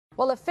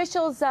Well,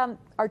 officials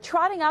are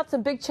trotting out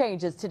some big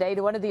changes today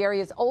to one of the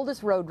area's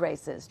oldest road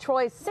races.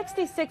 Troy's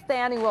 66th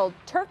annual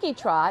Turkey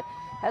Trot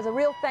has a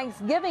real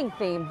Thanksgiving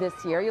theme this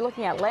year. You're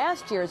looking at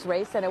last year's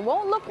race, and it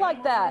won't look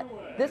like that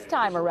this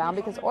time around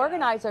because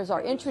organizers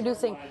are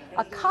introducing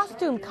a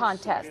costume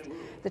contest.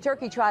 The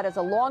Turkey Trot has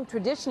a long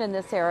tradition in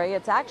this area.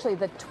 It's actually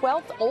the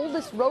 12th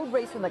oldest road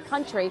race in the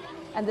country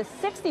and the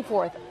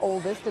 64th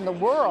oldest in the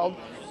world.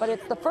 But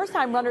it's the first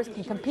time runners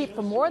can compete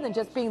for more than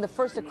just being the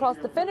first across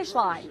the finish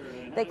line.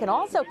 They can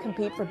also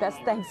compete for best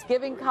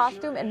Thanksgiving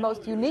costume and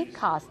most unique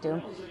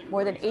costume.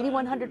 More than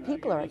 8,100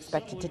 people are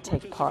expected to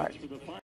take part.